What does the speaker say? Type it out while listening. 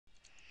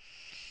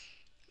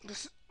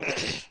What's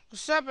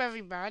what's up,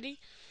 everybody?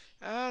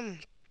 Um,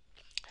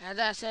 as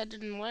I said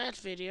in the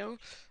last video,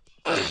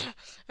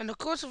 and of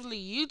course,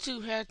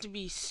 YouTube had to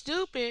be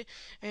stupid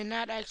and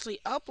not actually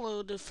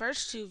upload the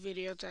first two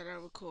videos that I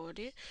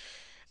recorded.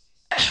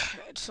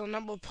 So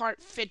number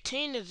part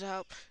 15 is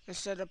up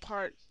instead of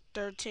part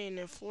 13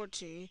 and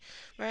 14.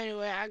 But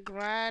anyway, I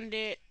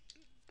grinded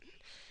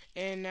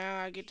and now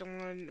I get to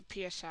learn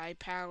the PSI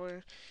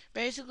power.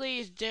 Basically,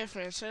 it's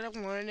different. Instead of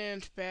learning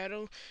into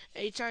battle,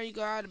 anytime you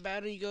go out of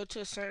battle, you go to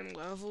a certain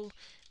level.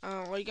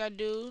 All you gotta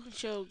do,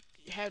 she'll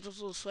have those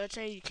little sweat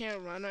chains. You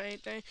can't run or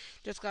anything.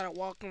 Just gotta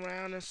walk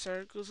around in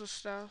circles and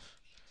stuff.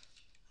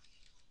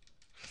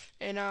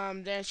 And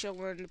then she'll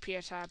learn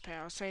the PSI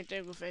power. Same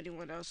thing with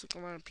anyone else who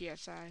can learn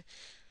PSI.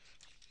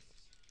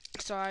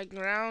 So I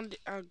grind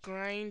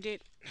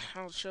it.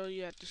 I'll show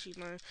you after she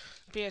learns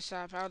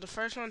PSI power. The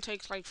first one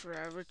takes like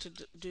forever to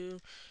do.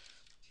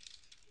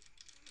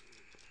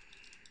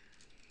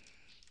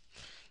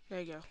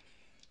 There you go.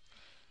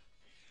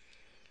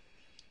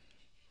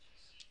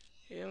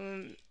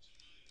 Healing.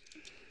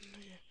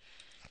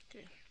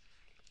 Okay.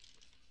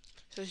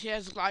 So she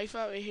has life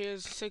up.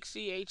 Here's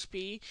 60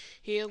 HP.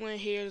 Healing.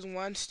 Here's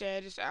one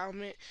status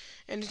element.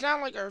 And it's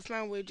not like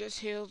Earthbound where it just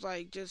heals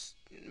like just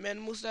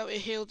minimal stuff.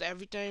 It heals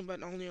everything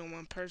but only on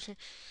one person.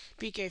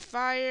 PK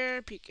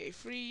Fire, PK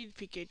Freeze,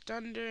 PK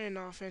Thunder, and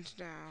Offense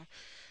Down.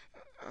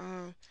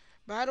 Uh,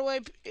 by the way,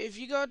 if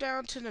you go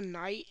down to the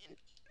night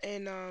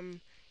and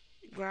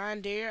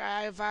grind there,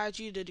 I advise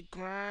you to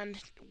grind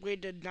where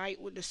the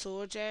knight with the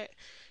swords at,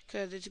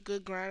 because it's a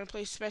good grinding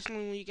place, especially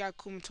when you got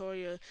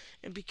Kumatoria,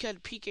 and because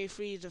PK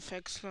freeze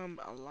affects them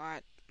a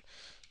lot.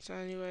 So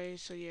anyway,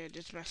 so yeah,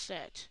 that's my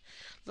set.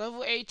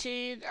 Level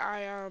 18,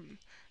 I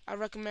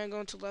recommend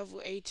going to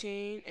level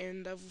 18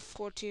 and level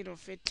 14 or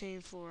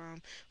 15 for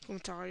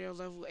Kumatario,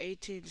 level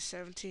 18 to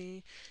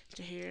 17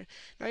 to here.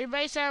 Now you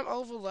may say I'm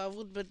over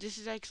leveled, but this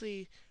is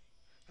actually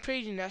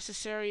pretty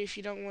necessary if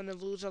you don't want to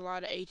lose a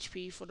lot of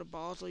HP for the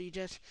boss, or you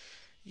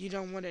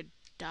don't want to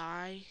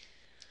die.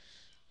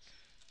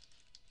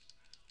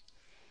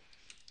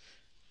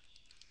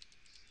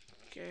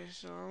 Okay,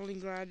 so I only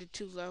grinded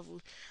 2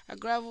 levels.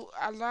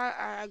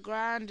 I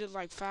grinded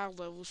like 5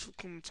 levels for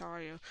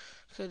Kumatario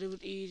because it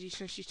was easy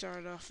since she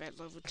started off at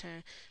level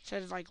 10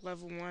 instead of like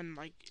level 1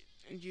 like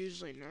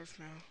usually Nerf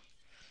now.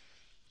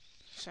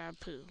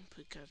 Sad Poo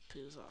because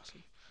Poo's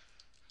awesome.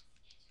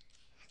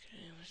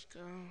 Okay, let's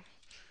go.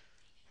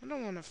 I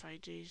don't want to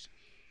fight these.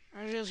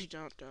 I really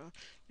don't though.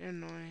 They're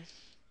annoying.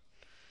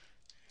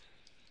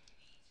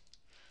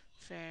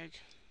 Fag.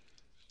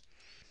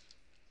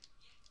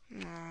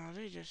 No,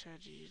 they just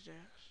had to use that.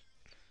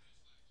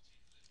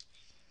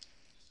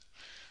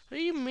 What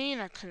do you mean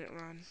I couldn't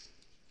run?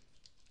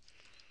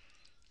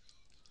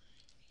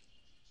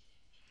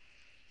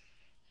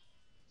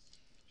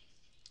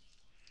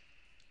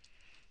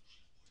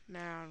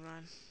 Now I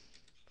run.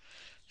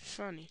 It's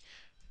funny.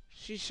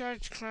 She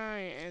starts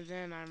crying and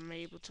then I'm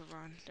able to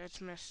run.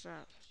 That's messed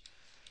up.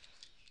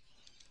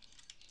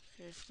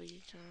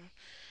 Fifthly time.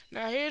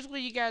 Now here's what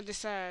you gotta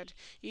decide.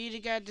 You either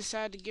gotta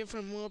decide to give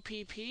her more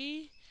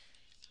PP.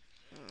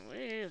 Oh,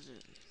 where is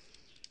it?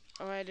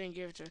 Oh, I didn't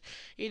give it to her.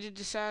 Either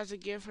decide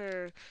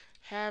to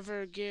have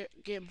her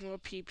get more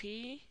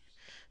PP.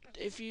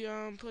 If you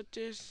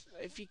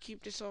if you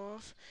keep this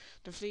off,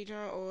 the fleet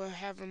time, or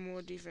have her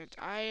more defense.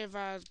 I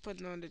advise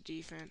putting on the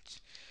defense.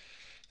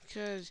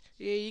 Cause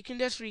yeah, you can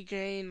just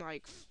regain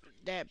like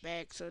that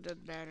back, so it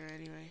doesn't matter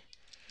anyway.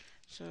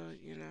 So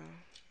you know,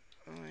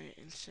 alright,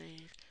 and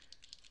save.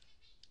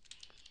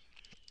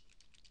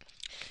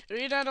 The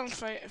reason I don't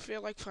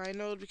feel like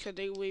final because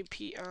they wait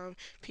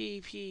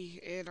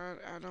PvP, and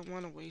I don't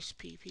want to waste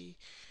PP.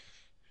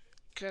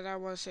 Cause I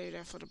want to save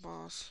that for the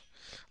boss.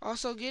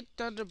 Also, get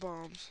thunder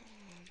bombs.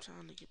 I'm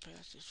trying to get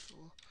past this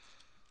fool.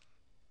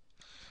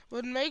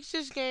 What makes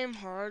this game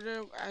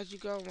harder as you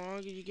go along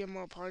and you get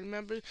more party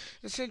members,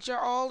 and since you're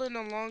all in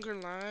a longer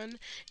line,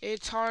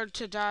 it's hard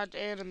to dodge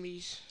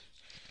enemies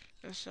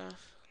and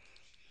stuff.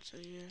 So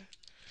yeah.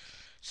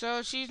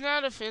 So she's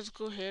not a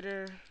physical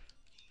hitter.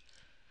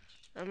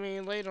 I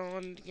mean, later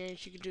on in the game,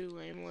 she could do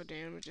way more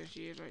damage than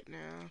she is right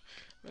now.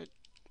 But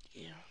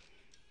yeah.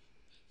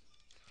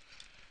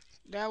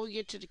 Now we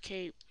get to the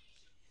cape.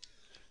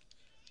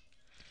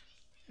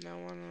 And I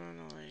want to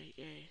run away.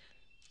 Yay.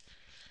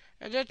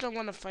 I just don't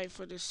want to fight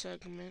for this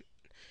segment.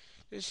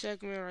 This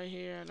segment right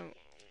here, I don't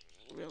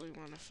really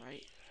want to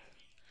fight.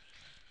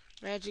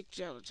 Magic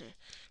gelatin.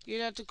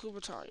 Get out to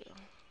Kubatario.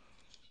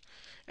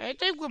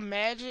 Anything with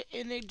magic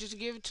in it, just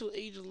give it to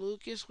either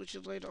Lucas, which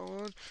is later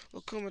on,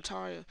 or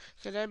Kumataria.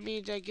 Because that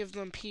means that gives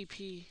them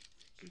PP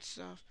and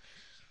stuff.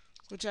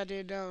 Which I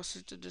didn't know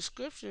since the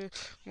description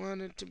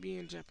wanted to be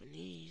in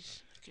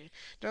Japanese. Okay.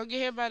 Don't get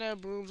hit by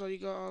that broom so you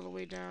go all the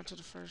way down to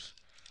the first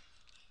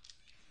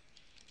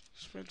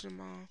sprinting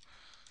mall.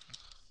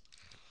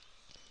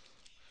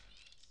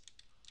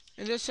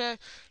 And this said,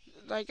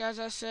 like as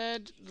I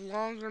said, the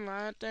longer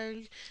line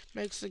thing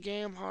makes the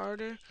game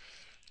harder.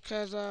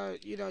 Because,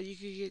 you know, you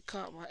can get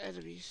caught by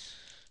enemies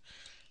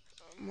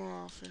more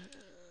often.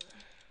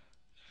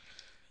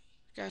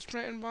 Got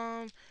sprinting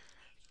bomb.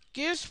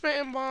 Give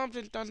sprinting bombs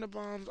and thunder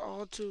bombs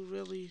all to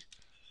really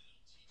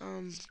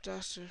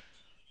Duster.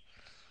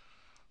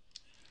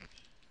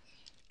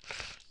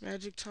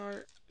 Magic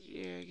tart.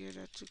 Yeah, give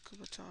that to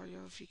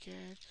Kumatario if you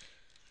can.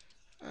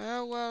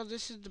 Oh well,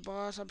 this is the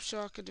boss. I'm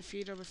sure I could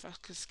defeat him if I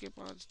could skip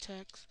all the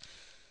text.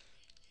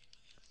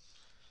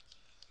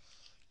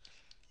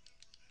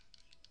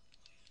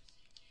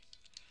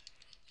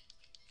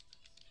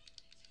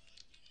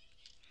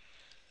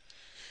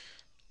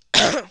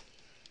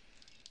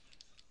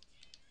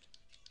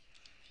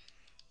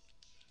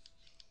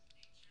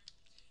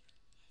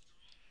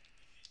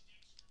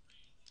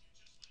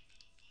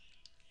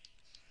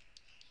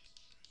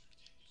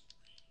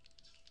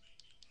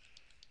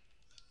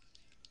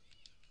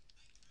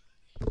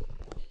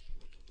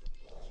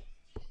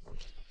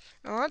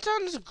 Now, one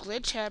time this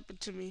glitch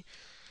happened to me.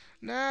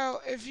 Now,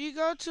 if you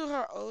go to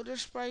her older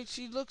sprite,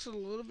 she looks a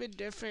little bit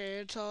different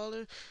and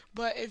taller.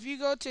 But if you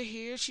go to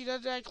here, she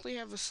doesn't actually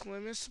have a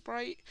slimmest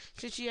sprite,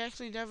 since she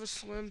actually never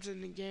slims in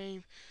the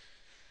game.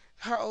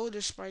 Her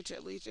older sprites,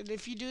 at least. And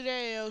if you do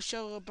that, it'll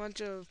show a bunch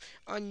of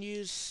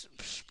unused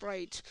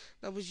sprites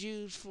that was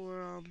used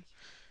for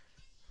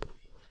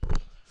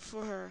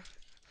her.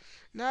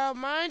 Now,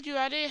 mind you,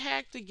 I didn't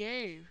hack the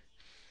game.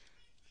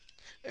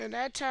 And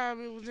that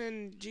time it was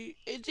in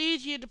it's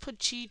easier to put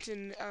cheats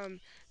in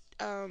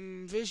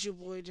Visual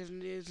Boy than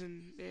it is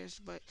in this,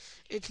 but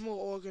it's more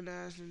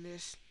organized than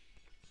this.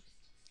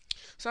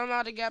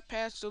 Somehow they got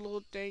past the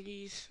little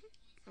thingies.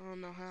 I don't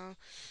know how.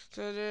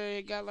 So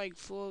they got like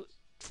full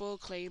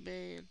clay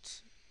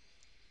bands.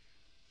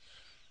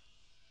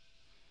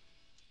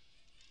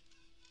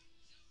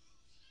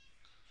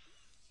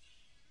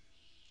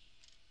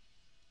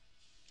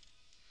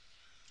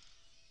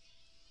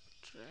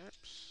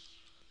 Traps.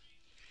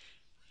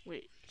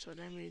 Wait, so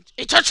that means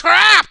it's a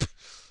trap.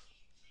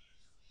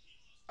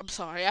 I'm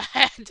sorry, I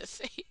had to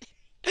say it.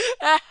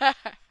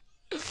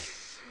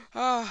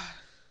 oh,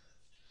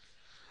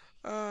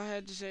 I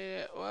had to say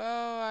that.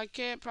 Well, I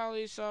can't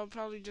probably, so I'm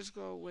probably just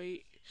gonna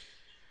wait.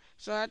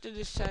 So after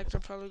this text,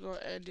 I'm probably gonna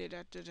end it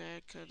after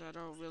that because I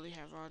don't really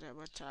have all that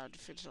much time to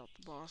finish off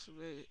the boss and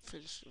really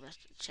finish the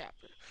rest of the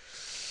chapter.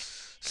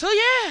 So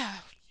yeah.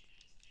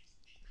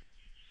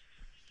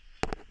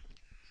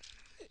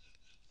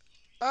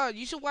 Oh,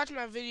 you should watch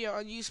my video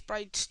on use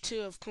sprites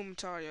 2 of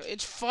Kumatario.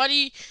 It's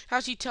funny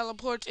how she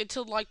teleports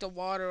into like the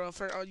water of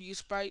her unused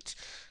sprites.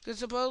 Because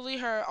supposedly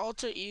her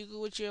alter ego,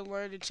 which you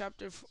learned in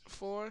chapter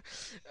 4,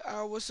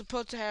 was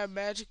supposed to have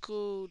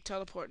magical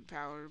teleporting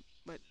power,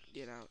 but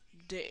you know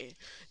didn't.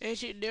 And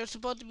there's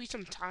supposed to be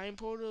some time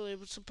portal. It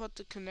was supposed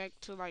to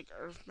connect to like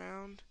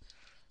Earthbound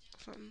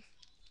or something.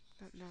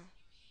 No.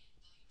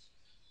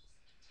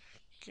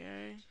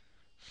 Okay.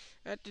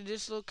 After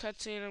this little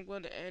cutscene, I'm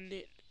going to end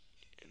it.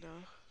 You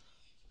know.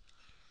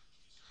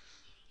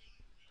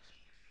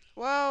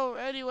 Well,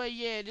 anyway,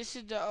 yeah, this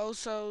is the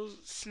Oso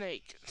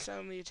snake.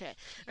 Suddenly attack.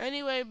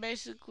 Anyway,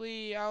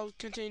 basically, I'll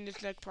continue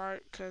this next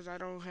part because I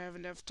don't have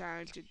enough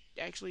time to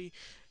actually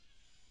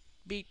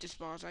beat this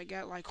boss. I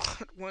got like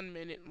 1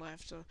 minute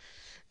left, so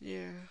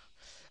yeah.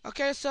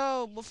 Okay,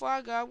 so before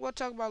I go, I'm gonna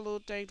talk about little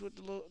things with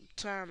the little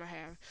time I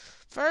have.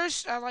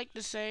 First, I like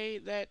to say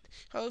that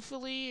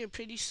hopefully and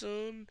pretty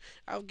soon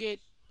I'll get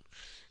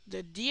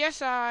the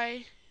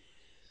DSi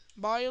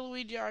Mario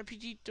Luigi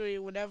RPG 3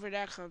 whenever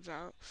that comes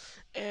out,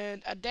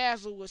 and a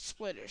Dazzle with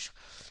splitters.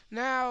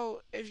 Now,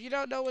 if you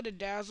don't know what a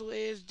Dazzle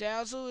is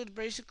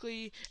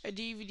basically a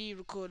DVD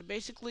recorder.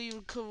 Basically,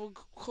 you can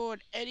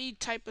record any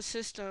type of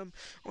system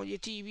on your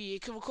TV.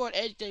 It can record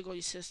anything on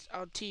your system,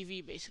 on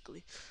TV,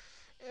 basically.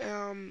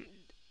 Um,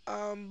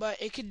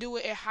 but it can do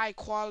it at high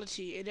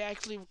quality. It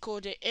actually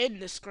records it in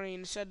the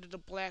screen instead of the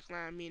black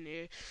line being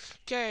there.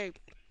 Okay,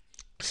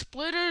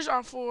 splitters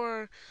are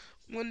for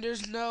when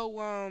there's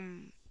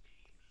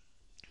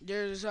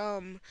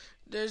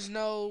there's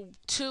no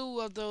two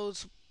of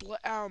those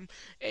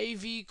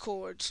AV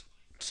cords,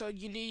 so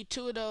you need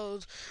two of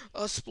those.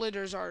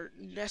 Splitters are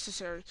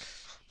necessary.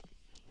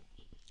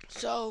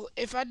 So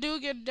if I do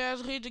get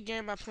Dazzle, here's the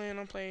game I plan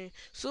on playing: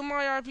 Super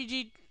Mario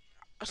RPG,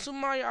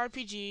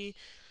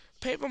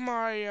 Paper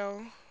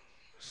Mario,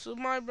 Super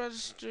Mario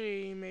Bros.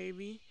 3,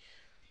 maybe.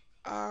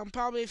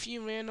 Probably a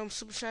few random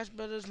Super Smash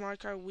Brothers, Mario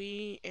Kart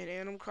Wii, and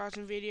Animal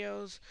Crossing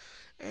videos,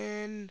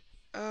 and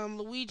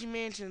Luigi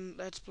Mansion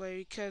Let's Play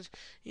because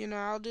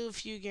I'll do a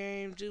few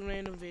games, do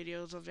random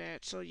videos of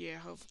that. So yeah,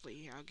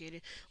 hopefully I'll get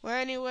it. Well,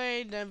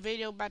 anyway, the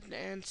video about to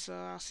end, so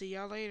I'll see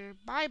y'all later.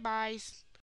 Bye, bye.